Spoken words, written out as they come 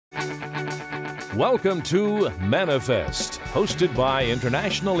Welcome to Manifest, hosted by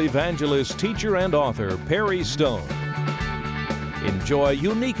international evangelist, teacher, and author Perry Stone. Enjoy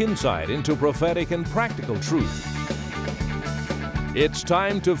unique insight into prophetic and practical truth. It's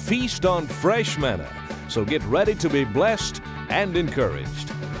time to feast on fresh manna, so get ready to be blessed and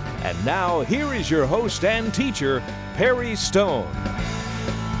encouraged. And now, here is your host and teacher, Perry Stone.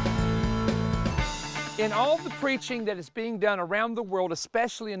 In all the preaching that is being done around the world,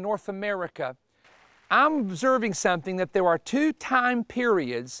 especially in North America, I'm observing something, that there are two time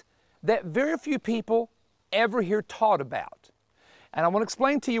periods that very few people ever hear taught about. And I want to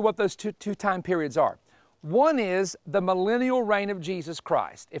explain to you what those two time periods are. One is the millennial reign of Jesus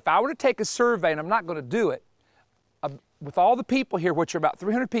Christ. If I were to take a survey, and I'm not going to do it, with all the people here, which are about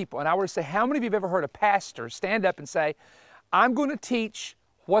 300 people, and I were to say, how many of you have ever heard a pastor stand up and say, I'm going to teach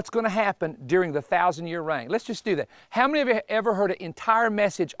what's going to happen during the 1,000-year reign? Let's just do that. How many of you have ever heard an entire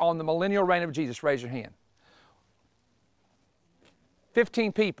message on the millennial reign of Jesus? Raise your hand.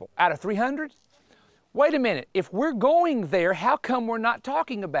 15 people out of 300? Wait a minute. If we're going there, how come we're not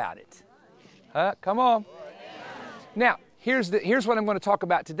talking about it? Come on. Now, here's what I'm going to talk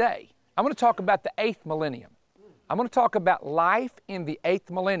about today. I'm going to talk about the 8th millennium. I'm going to talk about life in the 8th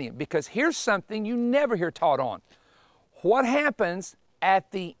millennium, because here's something you never hear taught on. What happens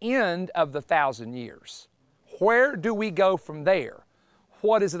at the end of the 1,000 years? Where do we go from there?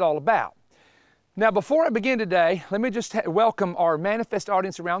 What is it all about? Now, before I begin today, let me just welcome our Manifest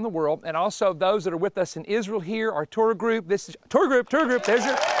audience around the world, and also those that are with us in Israel here, our tour group. This is tour group. There's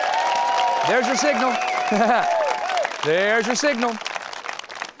your signal. There's your signal.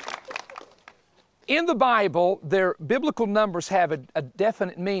 In the Bible, their biblical numbers have a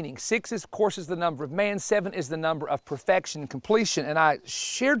definite meaning. 6, of course, is the number of man. 7 is the number of perfection and completion. And I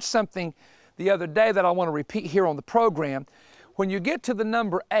shared something the other day that I want to repeat here on the program. When you get to the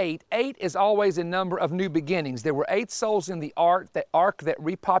number 8, 8 is always a number of new beginnings. There were 8 souls in the ark that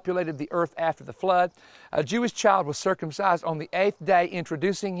repopulated the earth after the flood. A Jewish child was circumcised on the 8th day,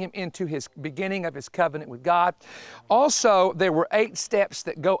 introducing him into his beginning of his covenant with God. Also, there were 8 steps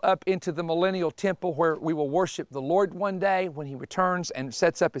that go up into the millennial temple, where we will worship the Lord one day when He returns and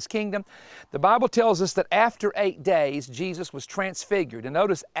sets up His kingdom. The Bible tells us that after 8 days, Jesus was transfigured. And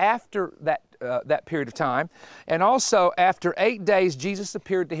notice, after that period of time, and also after 8 days, Jesus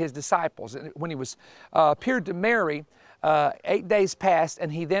appeared to His disciples. And when He appeared to Mary, 8 days passed,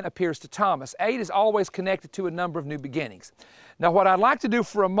 and He then appears to Thomas. 8 is always connected to a number of new beginnings. Now, what I'd like to do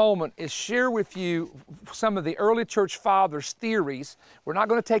for a moment is share with you some of the early church fathers' theories. We're not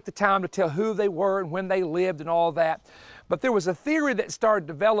going to take the time to tell who they were and when they lived and all that. But there was a theory that started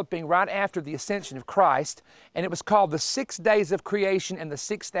developing right after the ascension of Christ, and it was called the 6 days of creation and the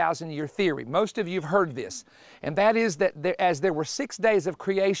 6,000-year theory. Most of you have heard this, and that is that as there were 6 days of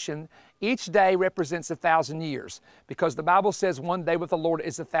creation, each day represents 1,000 years, because the Bible says one day with the Lord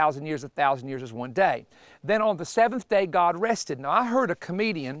is 1,000 years, 1,000 years is one day. Then on the 7th day, God rested. Now, I heard a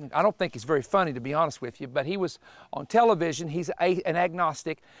comedian, I don't think he's very funny, to be honest with you, but he was on television, he's an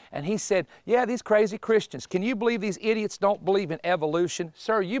agnostic, and he said, yeah, these crazy Christians, can you believe these idiots don't believe in evolution?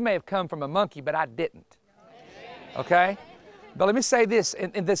 Sir, you may have come from a monkey, but I didn't. Okay? But let me say this,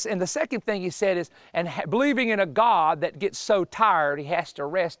 and the second thing he said is, believing in a God that gets so tired He has to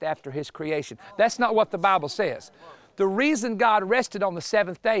rest after His creation. That's not what the Bible says. The reason God rested on the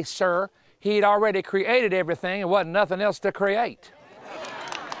 7th day, sir, He had already created everything and wasn't nothing else to create.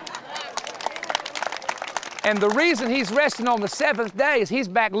 And the reason He's resting on the 7th day is He's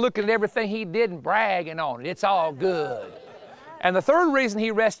back looking at everything He did and bragging on it. It's all good. And the third reason He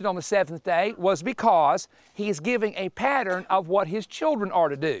rested on the 7th day was because He's giving a pattern of what His children are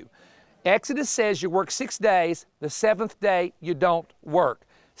to do. Exodus says you work 6 days, the 7th day you don't work.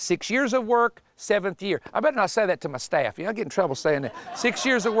 6 years of work, 7th year. I better not say that to my staff. I get in trouble saying that. 6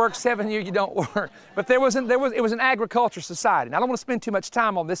 years of work, 7th year you don't work. But it was an agriculture society. And I don't want to spend too much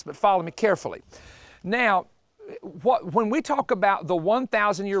time on this, but follow me carefully. Now, when we talk about the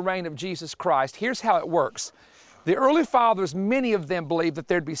 1,000-year reign of Jesus Christ, here's how it works. The early fathers, many of them believed that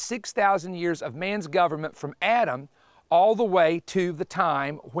there'd be 6,000 years of man's government from Adam all the way to the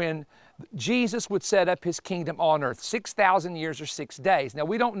time when Jesus would set up His kingdom on earth. 6,000 years or 6 days. Now,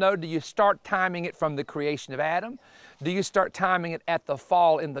 we don't know, do you start timing it from the creation of Adam? Do you start timing it at the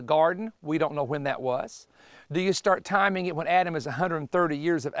fall in the garden? We don't know when that was. Do you start timing it when Adam is 130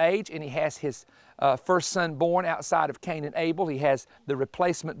 years of age and he has his first son born outside of Cain and Abel? He has the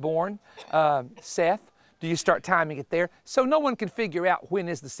replacement born, Seth. Do you start timing it there? So no one can figure out when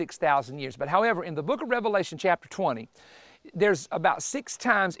is the 6,000 years. But however, in the book of Revelation chapter 20, there's about 6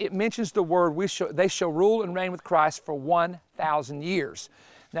 times it mentions the word, they shall rule and reign with Christ for 1,000 years.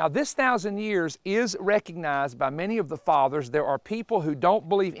 Now, this 1,000 years is recognized by many of the fathers. There are people who don't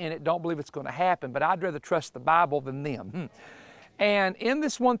believe in it, don't believe it's going to happen, but I'd rather trust the Bible than them. And in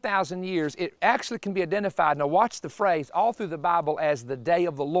this 1,000 years, it actually can be identified, now watch the phrase, all through the Bible as the day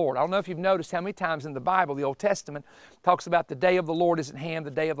of the Lord. I don't know if you've noticed how many times in the Bible, the Old Testament, talks about the day of the Lord is at hand,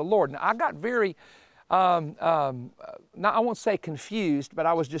 the day of the Lord. Now, I got very I won't say confused, but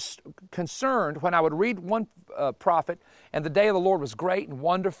I was just concerned when I would read one prophet, and the day of the Lord was great and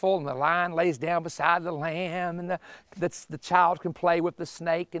wonderful, and the lion lays down beside the lamb, and the child can play with the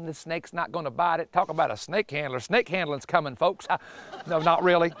snake, and the snake's not going to bite it. Talk about a snake handler. Snake handling's coming, folks. No, not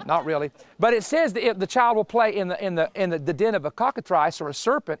really, not really. But it says that the child will play in the den of a cockatrice or a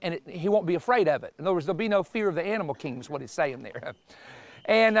serpent, and he won't be afraid of it. In other words, there'll be no fear of the animal kingdom, is what he's saying there.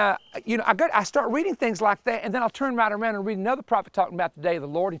 And, I start reading things like that, and then I'll turn right around and read another prophet talking about the day of the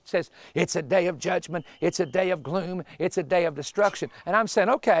Lord. He says, it's a day of judgment, it's a day of gloom, it's a day of destruction. And I'm saying,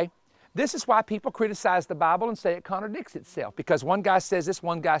 okay, this is why people criticize the Bible and say it contradicts itself, because one guy says this,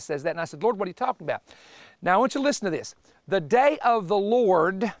 one guy says that. And I said, Lord, what are you talking about? Now, I want you to listen to this. The day of the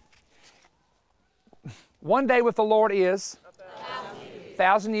Lord, one day with the Lord is,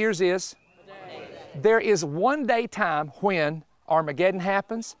 1,000 years is, there is one day time when Armageddon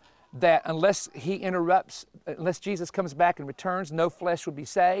happens, that unless unless Jesus comes back and returns, no flesh will be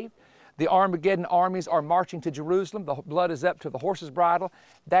saved. The Armageddon armies are marching to Jerusalem. The blood is up to the horse's bridle.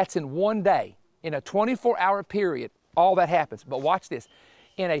 That's in one day. In a 24-hour period, all that happens. But watch this.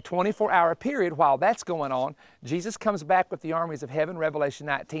 In a 24-hour period, while that's going on, Jesus comes back with the armies of heaven, Revelation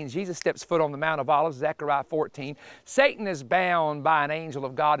 19. Jesus steps foot on the Mount of Olives, Zechariah 14. Satan is bound by an angel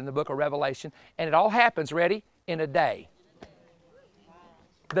of God in the book of Revelation. And it all happens, ready, in a day.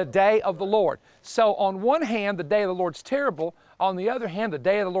 The day of the Lord. So on one hand, the day of the Lord's terrible. On the other hand, the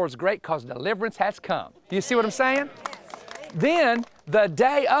day of the Lord's great because deliverance has come. Do you see what I'm saying? Then the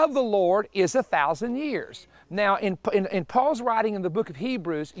day of the Lord is 1,000 years. Now, in Paul's writing in the book of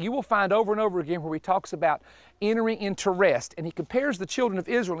Hebrews, you will find over and over again where he talks about entering into rest. And he compares the children of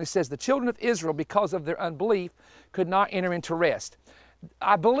Israel, and he says the children of Israel, because of their unbelief, could not enter into rest.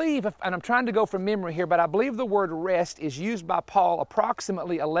 I believe, and I'm trying to go from memory here, but I believe the word rest is used by Paul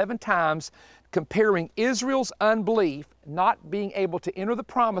approximately 11 times, comparing Israel's unbelief, not being able to enter the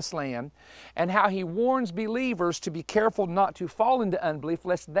promised land, and how he warns believers to be careful not to fall into unbelief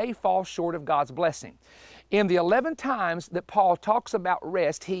lest they fall short of God's blessing. In the 11 times that Paul talks about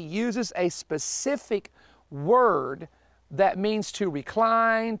rest, he uses a specific word that means to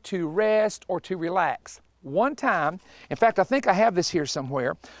recline, to rest, or to relax. One time, in fact, I think I have this here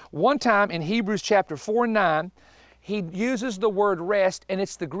somewhere. One time in Hebrews chapter 4 and 9, he uses the word rest, and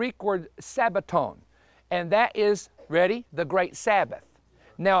it's the Greek word sabbaton. And that is, ready, the great Sabbath.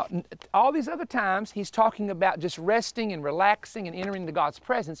 Now, all these other times, he's talking about just resting and relaxing and entering into God's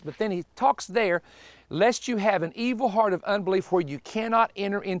presence. But then he talks there, lest you have an evil heart of unbelief where you cannot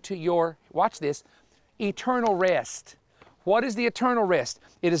enter into your, watch this, eternal rest. What is the eternal rest?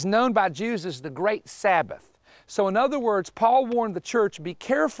 It is known by Jews as the great Sabbath. So in other words, Paul warned the church, be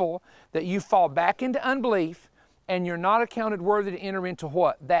careful that you fall back into unbelief and you're not accounted worthy to enter into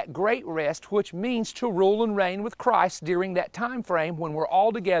what? That great rest, which means to rule and reign with Christ during that time frame when we're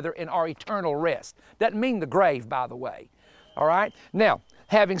all together in our eternal rest. Doesn't mean the grave, by the way. All right? Now,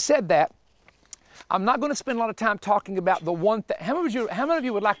 having said that, I'm not going to spend a lot of time talking about the one thing. How many of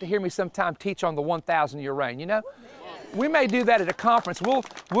you would like to hear me sometime teach on the 1,000-year reign? You know? We may do that at a conference.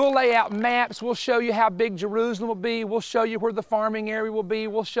 We'll lay out maps. We'll show you how big Jerusalem will be. We'll show you where the farming area will be.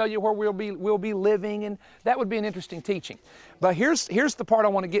 We'll show you where we'll be living, and that would be an interesting teaching. But here's the part I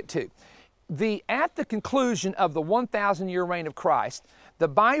want to get to. At the conclusion of the 1,000-year reign of Christ, the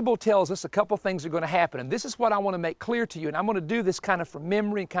Bible tells us a couple things are going to happen, and this is what I want to make clear to you, and I'm going to do this kind of from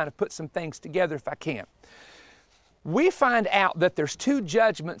memory and kind of put some things together if I can. We find out that there's two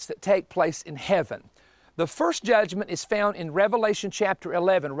judgments that take place in heaven. The first judgment is found in Revelation chapter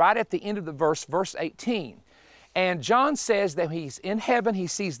 11, right at the end of the verse 18. And John says that he's in heaven, he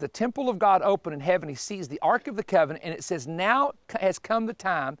sees the temple of God open in heaven, he sees the Ark of the Covenant, and it says, now has come the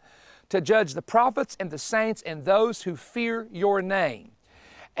time to judge the prophets and the saints and those who fear your name.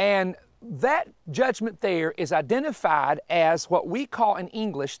 And that judgment there is identified as what we call in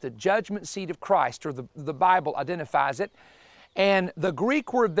English the judgment seat of Christ, or the Bible identifies it. And the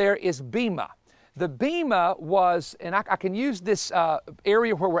Greek word there is bema. The bema was, and I can use this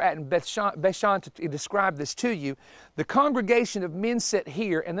area where we're at in Bethshan to describe this to you. The congregation of men sat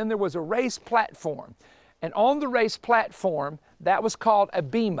here, and then there was a raised platform. And on the raised platform, that was called a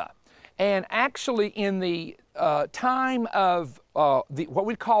bema. And actually in the time of what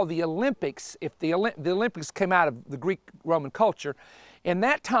we call the Olympics, if the Olympics came out of the Greek-Roman culture, In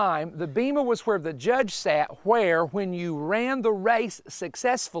that time, the bema was where the judge sat, where when you ran the race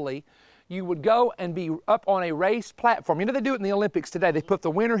successfully, you would go and be up on a race platform. You know, they do it in the Olympics today. They put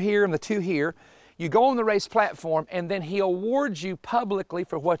the winner here and the two here. You go on the race platform, and then he awards you publicly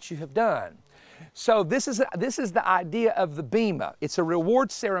for what you have done. So this is the idea of the bema. It's a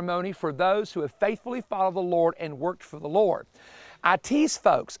reward ceremony for those who have faithfully followed the Lord and worked for the Lord. I tease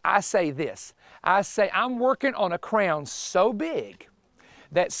folks. I say this. I say, I'm working on a crown so big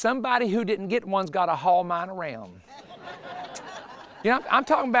that somebody who didn't get one's got to haul mine around. You know, I'm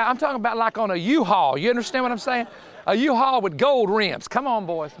talking about like on a U-Haul. You understand what I'm saying? A U-Haul with gold rims. Come on,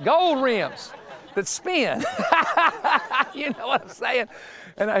 boys. Gold rims that spin. You know what I'm saying?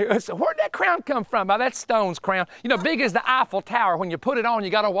 And I said, where'd that crown come from? Oh, that's Stone's crown. You know, big as the Eiffel Tower. When you put it on, you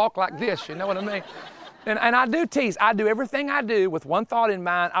got to walk like this. You know what I mean? And I do tease. I do everything I do with one thought in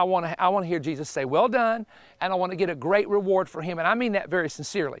mind. I want to hear Jesus say, well done, and I want to get a great reward for him. And I mean that very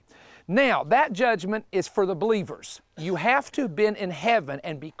sincerely. Now, that judgment is for the believers. You have to have been in heaven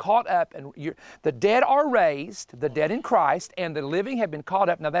and be caught up. And the dead are raised, the dead in Christ, and the living have been caught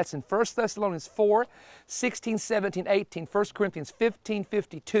up. Now, that's in 1 Thessalonians 4, 16, 17, 18, 1 Corinthians 15,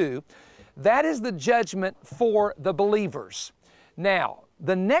 52. That is the judgment for the believers. Now,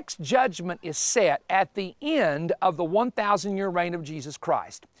 the next judgment is set at the end of the 1,000-year reign of Jesus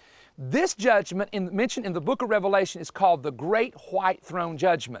Christ. This judgment, mentioned in the book of Revelation, is called the Great White Throne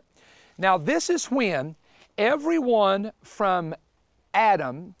Judgment. Now, this is when everyone from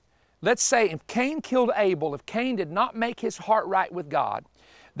Adam, let's say if Cain killed Abel, if Cain did not make his heart right with God,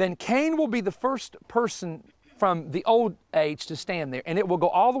 then Cain will be the first person from the old age to stand there. And it will go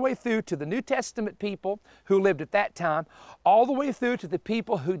all the way through to the New Testament people who lived at that time, all the way through to the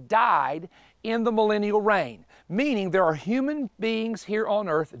people who died in the millennial reign. Meaning there are human beings here on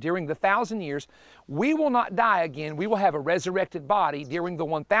earth during the 1,000 years. We will not die again. We will have a resurrected body during the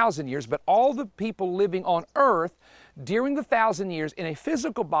 1,000 years. But all the people living on earth during the 1,000 years in a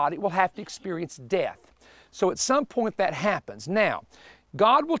physical body will have to experience death. So at some point that happens. Now,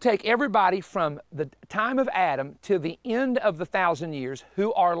 God will take everybody from the time of Adam to the end of the 1,000 years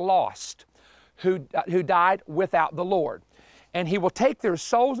who are lost, who died without the Lord. And He will take their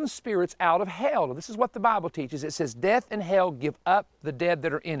souls and spirits out of hell. Now, this is what the Bible teaches. It says, death and hell give up the dead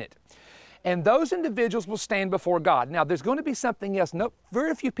that are in it. And those individuals will stand before God. Now, there's going to be something else. No,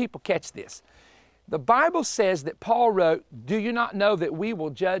 very few people catch this. The Bible says that Paul wrote, do you not know that we will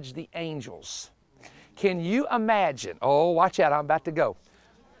judge the angels? Can you imagine? Oh, watch out, I'm about to go.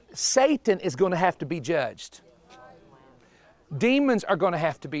 Satan is going to have to be judged. Demons are going to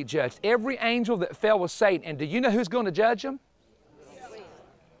have to be judged. Every angel that fell was Satan. And do you know who's going to judge them?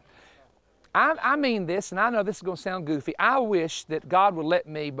 I mean this, and I know this is going to sound goofy. I wish that God would let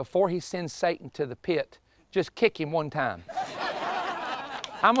me, before He sends Satan to the pit, just kick him one time.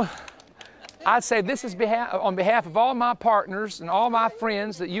 I'd say this is on behalf of all my partners and all my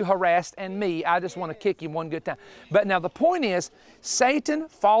friends that you harassed and me. I just want to kick him one good time. But now the point is, Satan,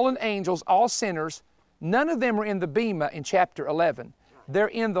 fallen angels, all sinners, none of them are in the bema in chapter 11. They're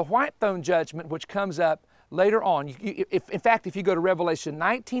in the white throne judgment, which comes up later on. In fact, if you go to Revelation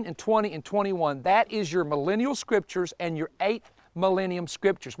 19 and 20 and 21, that is your millennial scriptures and your 8th millennium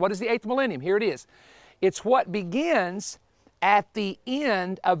scriptures. What is the 8th millennium? Here it is. It's what begins at the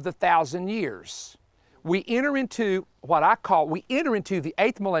end of the 1,000 years. We enter into what I call, we enter into the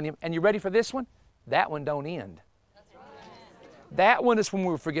 8th millennium, and you ready for this one? That one don't end. That one is when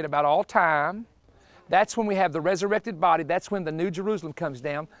we forget about all time. That's when we have the resurrected body. That's when the New Jerusalem comes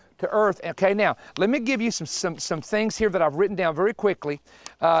down to earth. Okay, now, let me give you some things here that I've written down very quickly.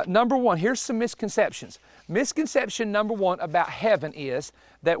 Number one, here's some misconceptions. Misconception number one about heaven is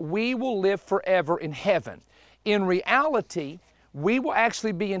that we will live forever in heaven. In reality, we will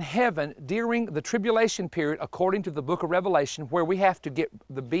actually be in heaven during the tribulation period, according to the book of Revelation, where we have to get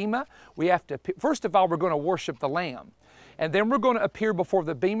the bema. We have to, first of all, we're going to worship the Lamb. And then we're going to appear before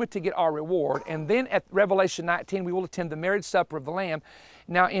the bema to get our reward. And then at Revelation 19, we will attend the marriage supper of the Lamb.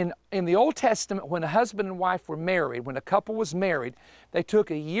 Now, in the Old Testament, when a husband and wife were married, when a couple was married, they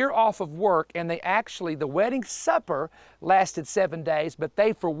took a year off of work, and the wedding supper lasted 7 days, but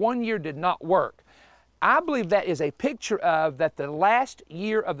they for 1 year did not work. I believe that is a picture of that the last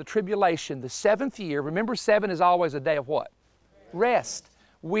year of the tribulation, the 7th year, remember 7 is always a day of what? Rest.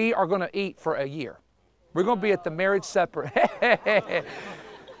 We are going to eat for a year. We're going to be at the marriage supper.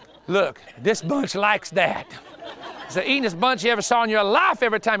 Look, this bunch likes that. It's the eatingest bunch you ever saw in your life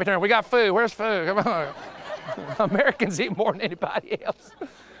every time you turn. We got food. Where's food? Come on. Americans eat more than anybody else.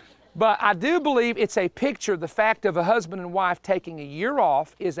 But I do believe it's a picture, the fact of a husband and wife taking a year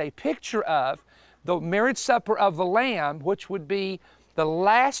off is a picture of the marriage supper of the Lamb, which would be the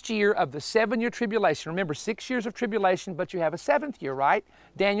last year of the 7-year tribulation. Remember, 6 years of tribulation, but you have a 7th year, right?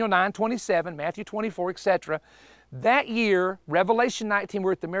 Daniel 9:27, Matthew 24, etc. That year, Revelation 19,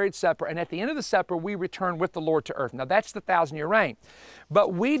 we're at the marriage supper, and at the end of the supper, we return with the Lord to earth. Now, that's the 1,000-year reign.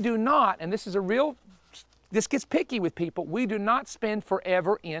 But we do not, and this is a real, this gets picky with people, we do not spend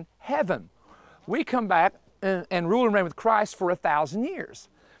forever in heaven. We come back and rule and reign with Christ for 1,000 years.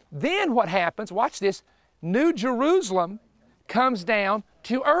 Then what happens, watch this, New Jerusalem comes down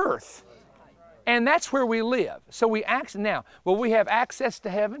to earth. And that's where we live. So we now, will we have access to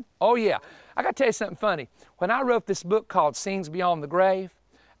heaven? Oh yeah. I got to tell you something funny. When I wrote this book called Scenes Beyond the Grave,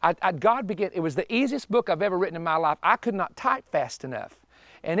 it was the easiest book I've ever written in my life. I could not type fast enough.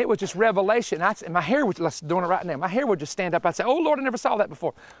 And it was just revelation. And my hair was, let's do it right now, my hair would just stand up. I'd say, oh Lord, I never saw that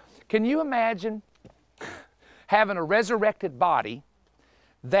before. Can you imagine having a resurrected body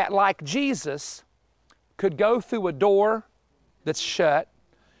that, like Jesus, could go through a door that's shut,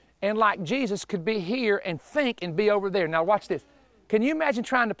 and like Jesus could be here and think and be over there? Now watch this. Can you imagine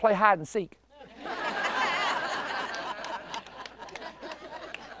trying to play hide and seek?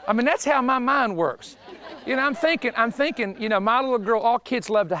 I mean, that's how my mind works. You know, I'm thinking, you know, my little girl, all kids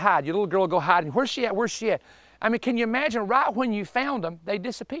love to hide. Your little girl will go hiding. Where's she at? Where's she at? I mean, can you imagine right when you found them, they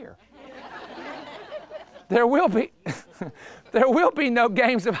disappear? There will be no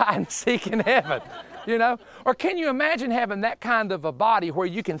games of hide and seek in heaven, you know? Or can you imagine having that kind of a body where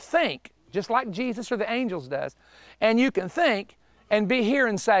you can think, just like Jesus or the angels does, and you can think and be here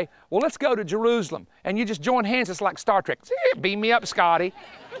and say, well, let's go to Jerusalem. And you just join hands, it's like Star Trek. Beam me up, Scotty.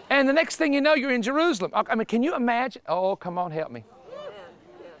 And the next thing you know, you're in Jerusalem. I mean, can you imagine? Oh, come on, help me.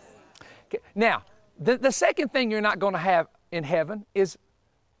 Now, the second thing you're not going to have in heaven is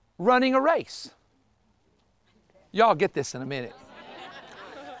running a race. Y'all get this in a minute.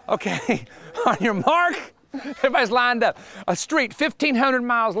 Okay, on your mark, everybody's lined up. A street 1,500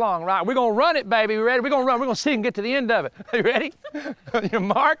 miles long, right? We're going to run it, baby. You ready? We're going to run. We're going to see and get to the end of it. Are you ready? On your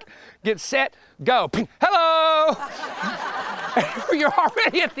mark, get set, go. Hello! You're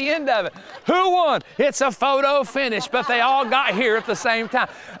already at the end of it. Who won? It's a photo finish, but they all got here at the same time.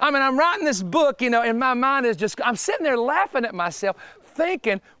 I mean, I'm writing this book, you know, and my mind is just, I'm sitting there laughing at myself,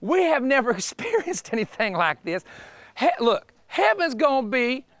 thinking, we have never experienced anything like this. Look, heaven's going to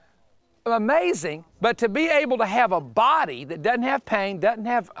be amazing, but to be able to have a body that doesn't have pain, doesn't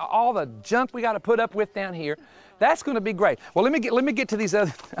have all the junk we got to put up with down here, that's going to be great. Well, let me get to these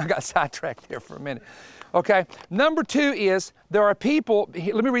other, I got sidetracked there for a minute. Okay, number 2 is there are people,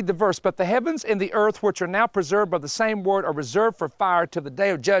 let me read the verse, but the heavens and the earth which are now preserved by the same word are reserved for fire till the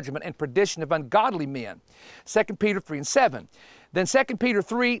day of judgment and perdition of ungodly men. 2 Peter 3:7. Then 2 Peter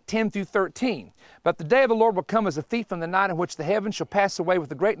 3:10-13. But the day of the Lord will come as a thief in the night, in which the heavens shall pass away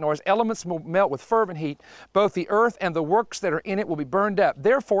with a great noise, elements will melt with fervent heat, both the earth and the works that are in it will be burned up.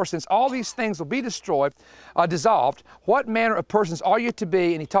 Therefore, since all these things will be dissolved, what manner of persons are you to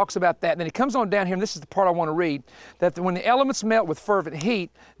be? And he talks about that. And then he comes on down here, and this is the part I want to read, that when the elements melt with fervent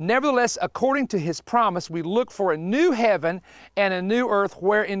heat, nevertheless, according to his promise, we look for a new heaven and a new earth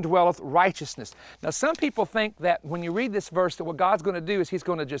wherein dwelleth righteousness. Now, some people think that when you read this verse, that what God's going to do is he's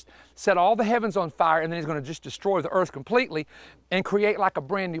going to just set all the heavens on fire, and then he's going to just destroy the earth completely and create like a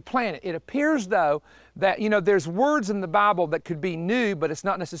brand new planet. It appears, though, that, you know, there's words in the Bible that could be new, but it's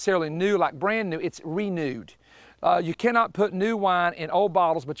not necessarily new like brand new. It's renewed. You cannot put new wine in old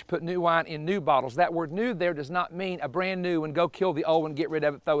bottles, but you put new wine in new bottles. That word new there does not mean a brand new and go kill the old one, get rid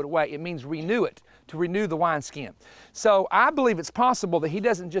of it, throw it away. It means renew it, to renew the wineskin. So I believe it's possible that he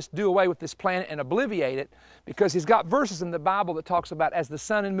doesn't just do away with this planet and obliviate it, because he's got verses in the Bible that talks about as the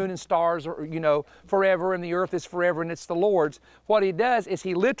sun and moon and stars are, you know, forever, and the earth is forever and it's the Lord's. What he does is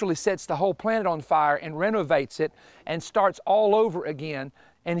he literally sets the whole planet on fire and renovates it and starts all over again.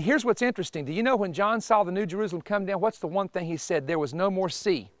 And here's what's interesting. Do you know when John saw the New Jerusalem come down, what's the one thing he said? There was no more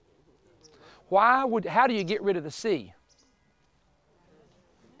sea. How do you get rid of the sea?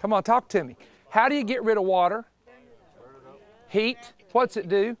 Come on, talk to me. How do you get rid of water? Heat. What's it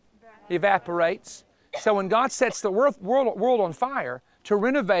do? Evaporates. So when God sets the world on fire to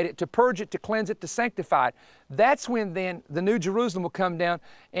renovate it, to purge it, to cleanse it, to sanctify it, that's when then the New Jerusalem will come down,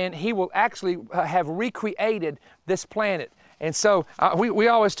 and he will actually have recreated this planet. And so we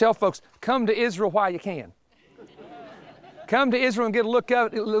always tell folks, come to Israel while you can. Come to Israel and get a look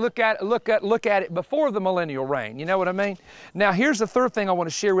at it before the millennial reign. You know what I mean? Now here's the third thing I want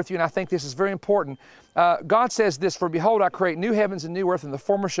to share with you, and I think this is very important. God says this, for behold, I create new heavens and new earth, and the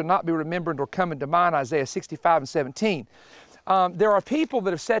former shall not be remembered or come into mind, Isaiah 65:17. There are people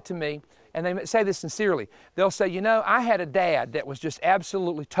that have said to me, and they say this sincerely, they'll say, you know, I had a dad that was just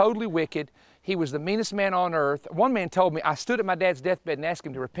absolutely, totally wicked. He was the meanest man on earth. One man told me, I stood at my dad's deathbed and asked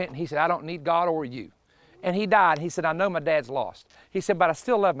him to repent, and he said, I don't need God or you. And he died. He said, I know my dad's lost. He said, but I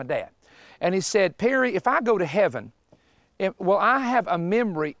still love my dad. And he said, Perry, if I go to heaven, will I have a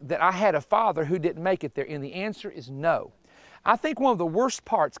memory that I had a father who didn't make it there? And the answer is no. I think one of the worst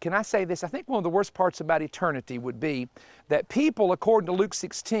parts, can I say this? I think one of the worst parts about eternity would be that people, according to Luke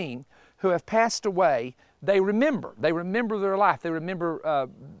 16, who have passed away, they remember their life, they remember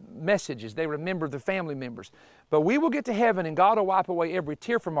messages, they remember their family members. But we will get to heaven and God will wipe away every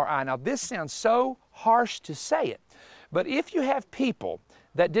tear from our eye. Now this sounds so harsh to say it, but if you have people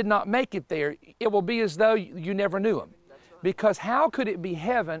that did not make it there, it will be as though you never knew them. Because how could it be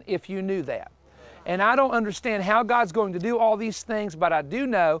heaven if you knew that? And I don't understand how God's going to do all these things, but I do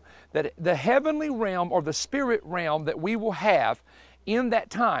know that the heavenly realm or the spirit realm that we will have in that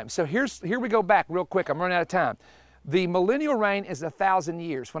time. So here we go back real quick. I'm running out of time. The millennial reign is 1,000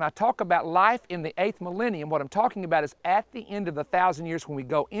 years. When I talk about life in the 8th millennium, what I'm talking about is at the end of the 1,000 years when we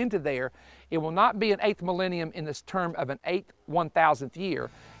go into there, it will not be an 8th millennium in this term of an 8th 1,000th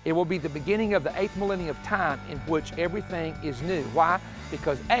year. It will be the beginning of the 8th millennium of time in which everything is new. Why?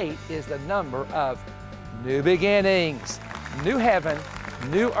 Because 8 is the number of new beginnings, new heaven,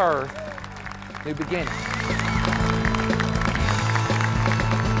 new earth, new beginnings.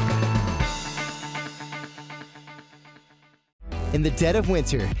 In the dead of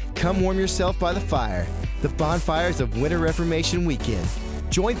winter, come warm yourself by the fire. The bonfires of Winter Reformation Weekend.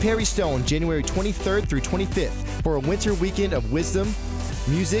 Join Perry Stone January 23rd through 25th for a winter weekend of wisdom,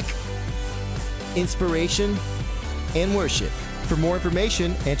 music, inspiration, and worship. For more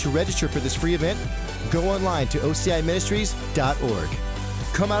information and to register for this free event, go online to ociministries.org.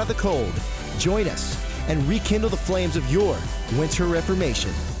 Come out of the cold, join us, and rekindle the flames of your Winter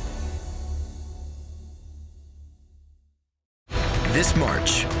Reformation. This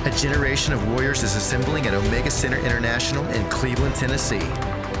March, a generation of warriors is assembling at Omega Center International in Cleveland, Tennessee,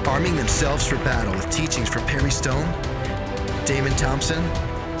 arming themselves for battle with teachings from Perry Stone, Damon Thompson,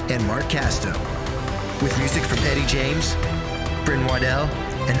 and Mark Casto, with music from Eddie James, Bryn Waddell,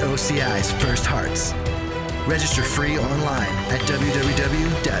 and OCI's First Hearts. Register free online at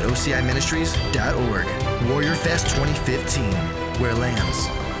www.ociministries.org. Warrior Fest 2015, where lambs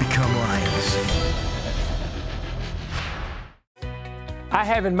become lions. I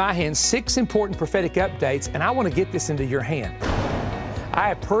have in my hand 6 important prophetic updates, and I want to get this into your hand. I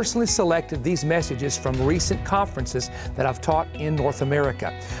have personally selected these messages from recent conferences that I've taught in North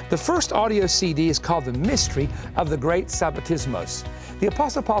America. The first audio CD is called The Mystery of the Great Sabbatismos. The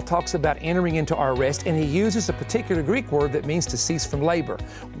Apostle Paul talks about entering into our rest, and he uses a particular Greek word that means to cease from labor.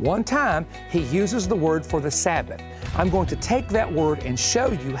 One time, he uses the word for the Sabbath. I'm going to take that word and show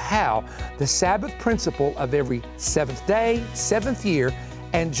you how the Sabbath principle of every 7th day, 7th year,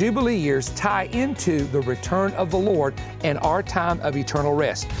 and Jubilee years tie into the return of the Lord and our time of eternal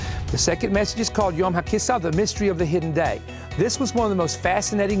rest. The second message is called Yom HaKissah, the mystery of the hidden day. This was one of the most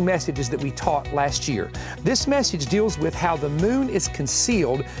fascinating messages that we taught last year. This message deals with how the moon is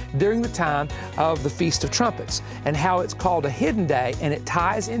concealed during the time of the Feast of Trumpets and how it's called a hidden day, and it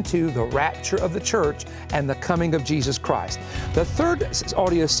ties into the rapture of the church and the coming of Jesus Christ. The third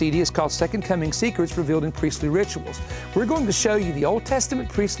audio CD is called Second Coming Secrets Revealed in Priestly Rituals. We're going to show you the Old Testament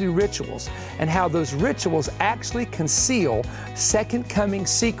priestly rituals and how those rituals actually conceal second coming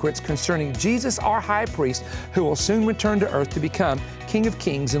secrets concerning Jesus, our high priest, who will soon return to earth to become King of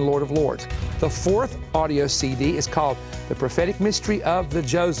Kings and Lord of Lords. The fourth audio CD is called The Prophetic Mystery of the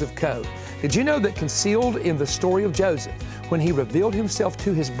Joseph Code. Did you know that concealed in the story of Joseph, when he revealed himself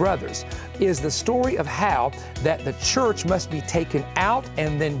to his brothers, is the story of how that the church must be taken out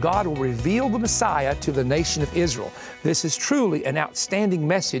and then God will reveal the Messiah to the nation of Israel. This is truly an outstanding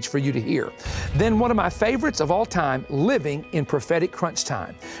message for you to hear. Then one of my favorites of all time, Living in Prophetic Crunch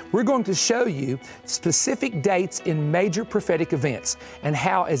Time. We're going to show you specific dates in major prophetic events and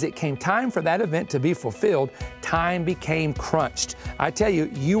how as it came time for that event to be fulfilled, time became crunched. I tell you,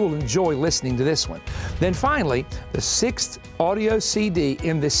 you will enjoy listening to this one. Then finally, the 6th audio CD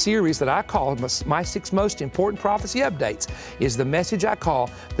in this series that I call my 6 most important prophecy updates is the message I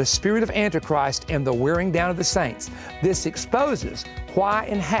call The Spirit of Antichrist and the Wearing Down of the Saints. This exposes why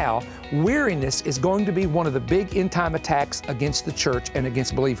and how weariness is going to be one of the big end-time attacks against the church and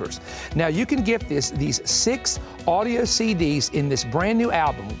against believers. Now you can get these 6 audio CDs in this brand new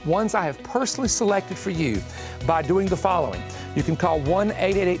album, ones I have personally selected for you, by doing the following. You can call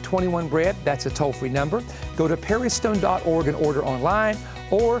 1-888-21-BREAD, that's a toll-free number. Go to perrystone.org and order online,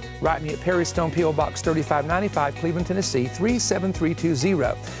 or write me at Perry Stone, P.O. Box 3595, Cleveland, Tennessee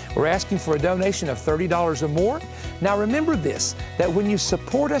 37320. We're asking for a donation of $30 or more. Now remember this, that when you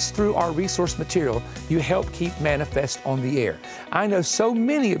support us through our resource material, you help keep Manifest on the air. I know so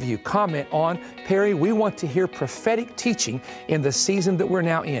many of you comment on, Perry, we want to hear prophetic teaching in the season that we're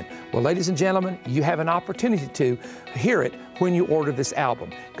now in. Well, ladies and gentlemen, you have an opportunity to hear it when you order this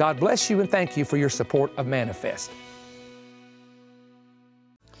album. God bless you and thank you for your support of Manifest.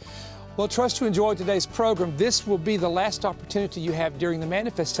 Well, trust you enjoyed today's program. This will be the last opportunity you have during the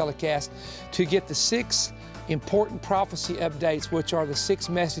Manifest telecast to get the 6 important prophecy updates, which are the 6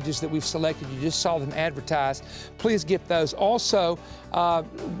 messages that we've selected. You just saw them advertised. Please get those. Also,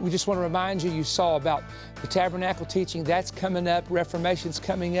 we just want to remind you, you saw about the tabernacle teaching. That's coming up. Reformation's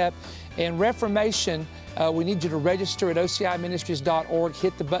coming up. And Reformation, we need you to register at ociministries.org.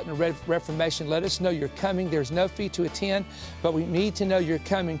 Hit the button of Reformation. Let us know you're coming. There's no fee to attend, but we need to know you're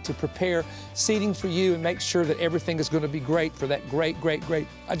coming to prepare seating for you and make sure that everything is going to be great for that great.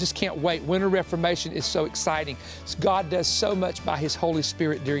 I just can't wait. Winter Reformation is so exciting. God does so much by His Holy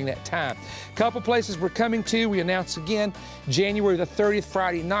Spirit during that time. A couple places we're coming to. We announce again, January the 30th,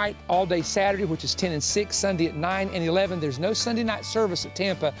 Friday night, all day Saturday, which is 10 and 6, Sunday at 9 and 11. There's no Sunday night service at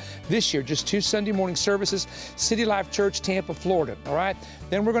Tampa this year, just 2 Sunday morning services. City Life Church, Tampa, Florida, all right?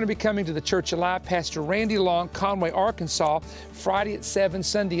 Then we're going to be coming to the Church Alive, Pastor Randy Long, Conway, Arkansas, Friday at 7,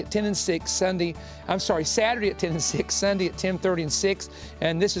 Sunday at 10 and 6, Saturday at 10 and 6, Sunday at 10:30 and 6.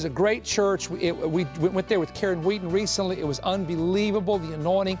 And this is a great church. We went there with Karen Wheaton recently. It was unbelievable, the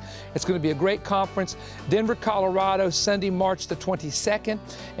anointing. It's going to be a great conference. Denver, Colorado, Sunday, March the 22nd,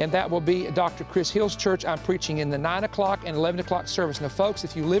 and that will be Dr. Chris Hill's church. I'm preaching in the 9 o'clock and 11 o'clock service. Now, folks,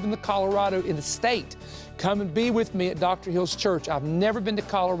 if you live in the Colorado, in the state, come and be with me at Dr. Hill's church. I've never been to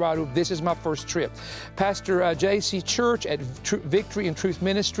Colorado. This is my first trip. Pastor J.C. Church at Victory and Truth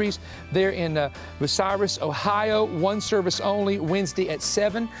Ministries there in Bucyrus, Ohio. 1 service only, Wednesday at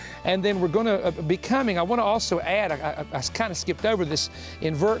 7. And then we're going to be coming. I want to also add, I kind of skipped over this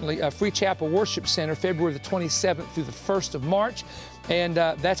inadvertently, Free Chapel Worship Center, February the 27th through the 1st of March. And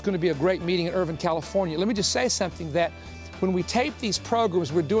that's going to be a great meeting in Irvine, California. Let me just say something, that when we tape these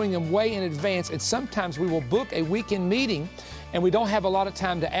programs, we're doing them way in advance, and sometimes we will book a weekend meeting and we don't have a lot of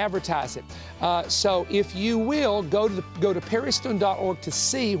time to advertise it. So if you will, go to perrystone.org to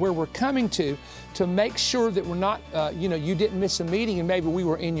see where we're coming to make sure that we're not, you didn't miss a meeting and maybe we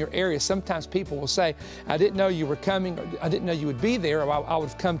were in your area. Sometimes people will say, I didn't know you were coming, or I didn't know you would be there, or I would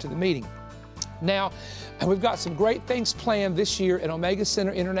have come to the meeting. Now, we've got some great things planned this year at Omega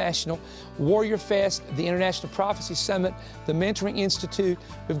Center International, Warrior Fest, the International Prophecy Summit, the Mentoring Institute.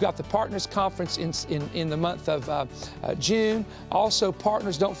 We've got the Partners Conference in the month of June. Also,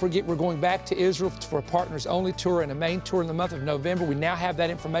 partners, don't forget, we're going back to Israel for a Partners Only tour and a main tour in the month of November. We now have that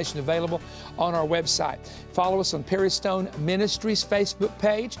information available on our website. Follow us on Perry Stone Ministries Facebook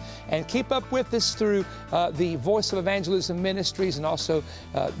page, and keep up with us through the Voice of Evangelism Ministries, and also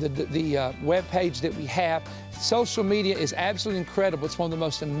the web page that we have. Social media is absolutely incredible. It's one of the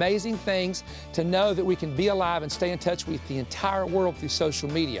most amazing things to know that we can be alive and stay in touch with the entire world through social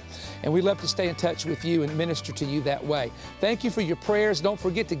media. And we love to stay in touch with you and minister to you that way. Thank you for your prayers. Don't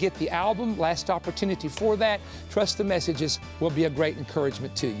forget to get the album. Last opportunity for that. Trust the messages will be a great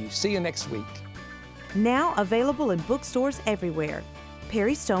encouragement to you. See you next week. Now available in bookstores everywhere.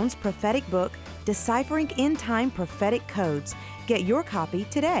 Perry Stone's prophetic book, Deciphering End Time Prophetic Codes. Get your copy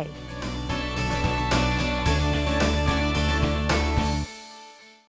today.